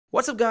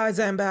What's up guys,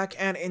 I'm back,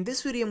 and in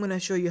this video I'm going to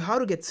show you how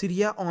to get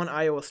Cydia on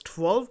iOS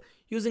 12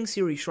 using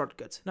Siri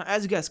Shortcuts. Now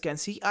as you guys can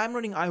see, I'm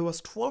running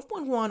iOS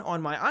 12.1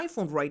 on my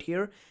iPhone right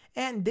here,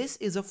 and this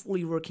is a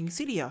fully working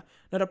Cydia.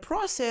 Now the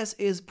process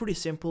is pretty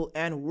simple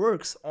and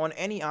works on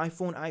any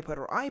iPhone, iPad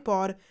or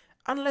iPod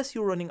unless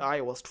you're running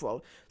iOS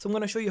 12. So I'm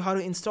going to show you how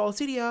to install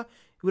Cydia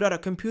without a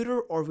computer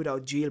or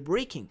without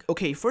jailbreaking.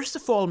 Okay, first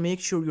of all, make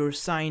sure you're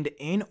signed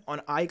in on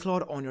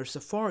iCloud on your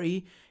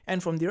Safari,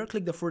 and from there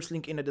click the first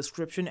link in the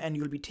description and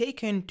you'll be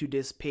taken to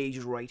this page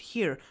right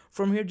here.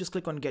 From here just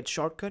click on Get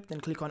Shortcut, then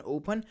click on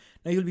Open.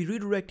 Now you'll be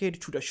redirected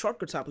to the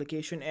Shortcuts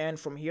application, and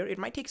from here it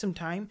might take some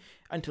time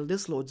until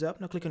this loads up.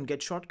 Now click on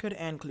Get Shortcut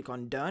and click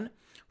on Done.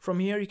 From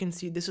here you can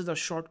see this is a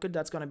shortcut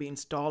that's going to be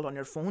installed on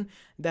your phone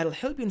that'll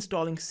help you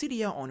installing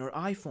Cydia on your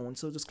iPhone.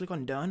 So just click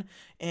on Done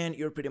and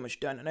you're pretty much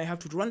done. And I have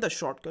to run the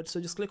shortcut, so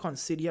just click on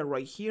Cydia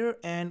right here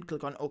and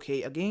click on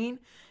OK again.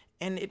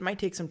 And it might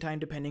take some time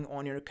depending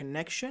on your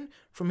connection.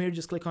 From here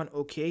just click on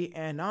OK,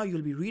 and now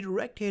you'll be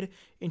redirected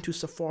into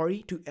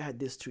Safari to add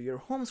this to your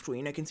home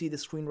screen. I can see the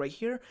screen right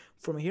here.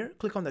 From here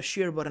click on the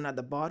share button at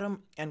the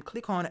bottom and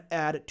click on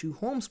Add to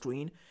Home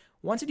Screen.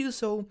 Once you do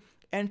so,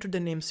 enter the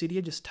name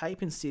Cydia, just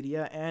type in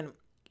Cydia and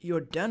you're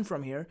done.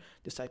 From here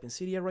just type in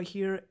Cydia right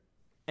here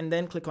and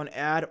then click on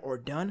Add or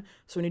Done.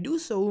 So when you do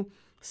so,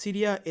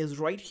 Cydia is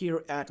right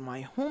here at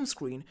my home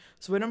screen.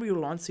 So whenever you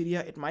launch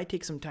Cydia, it might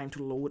take some time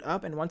to load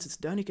up, and once it's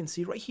done you can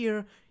see right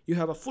here you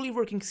have a fully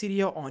working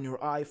Cydia on your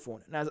iPhone.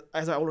 And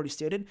as I already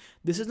stated,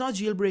 this is not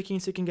jailbreaking,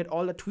 so you can get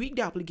all the tweaked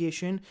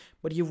application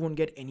but you won't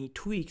get any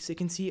tweaks. So you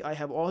can see I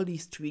have all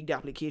these tweaked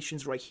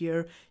applications right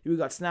here. You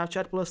got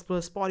Snapchat++,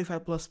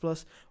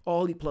 Spotify++,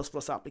 all the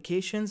plus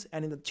applications,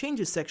 and in the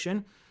changes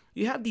section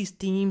you have these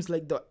themes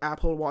like the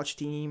Apple Watch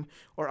theme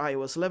or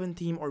iOS 11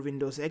 theme or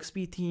Windows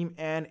XP theme,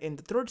 and in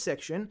the third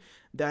section,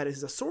 that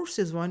is the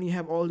sources one, you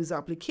have all these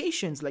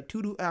applications like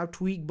To-Do app,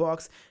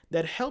 Tweakbox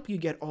that help you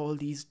get all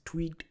these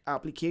tweaked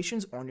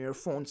applications on your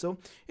phone. So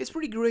it's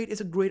pretty great.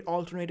 It's a great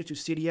alternative to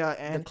Cydia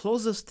and the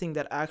closest thing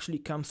that actually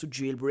comes to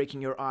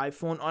jailbreaking your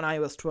iPhone on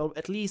iOS 12,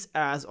 at least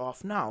as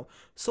of now.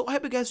 So I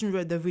hope you guys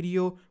enjoyed the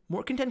video.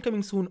 More content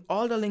coming soon.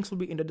 All the links will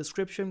be in the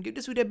description. Give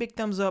this video a big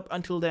thumbs up.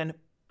 Until then,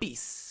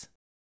 peace.